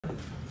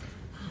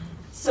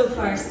So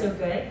far, so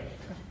good.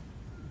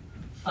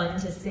 Fun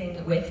to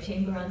sing with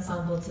chamber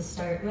ensemble to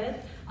start with.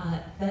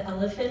 The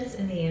elephants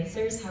and the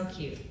answers, how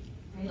cute.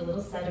 Right? A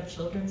little set of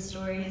children's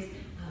stories.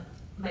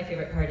 My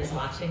favorite part is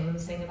watching them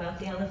sing about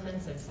the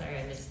elephants. I'm sorry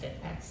I missed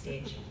it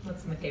backstage.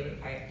 That's my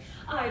favorite part.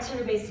 Our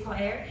tenor bass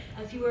choir.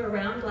 If you were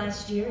around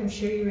last year, I'm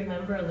sure you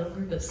remember a little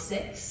group of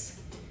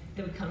 6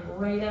 that would come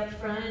right up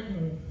front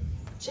and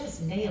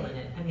just nailing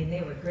it. I mean,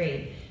 they were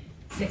great.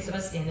 6 of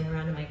us standing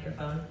around a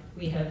microphone.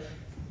 We have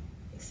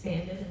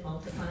expanded and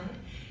multiplied,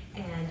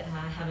 and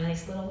have a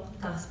nice little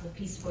gospel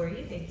piece for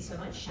you. Thank you so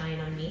much, Shine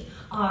on Me.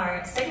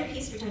 Our second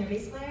piece for tenor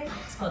bass choir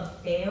is called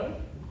Fey-O.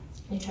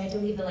 I tried to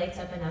leave the lights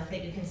up enough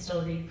that you can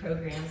still read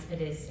programs.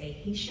 It is a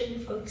Haitian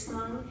folk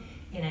song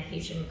in a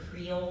Haitian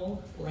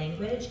Creole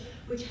language,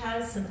 which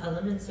has some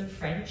elements of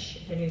French.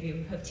 If any of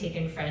you have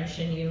taken French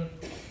and you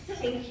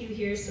think you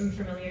hear some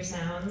familiar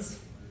sounds,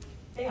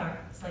 they are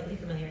slightly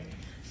familiar.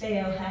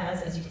 Fey-O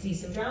has, as you can see,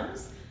 some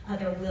drums.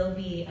 There will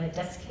be a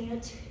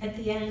descant at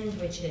the end,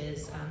 which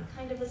is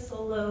kind of a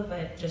solo,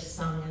 but just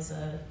sung as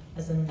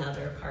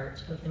another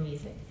part of the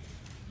music.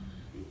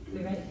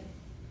 We ready?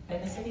 Did I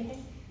miss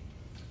anything?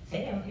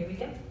 Fey-O, here we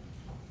go. I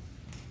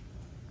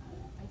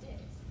did.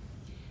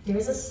 There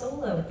is a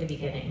solo at the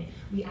beginning.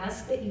 We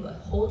ask that you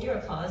hold your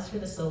applause for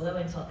the solo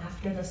until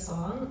after the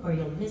song, or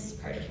you'll miss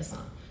part of the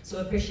song.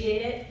 So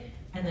appreciate it,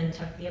 and then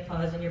tuck the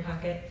applause in your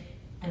pocket,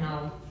 and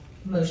I'll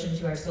motion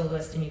to our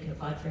soloist, and you can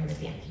applaud for him at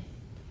the end.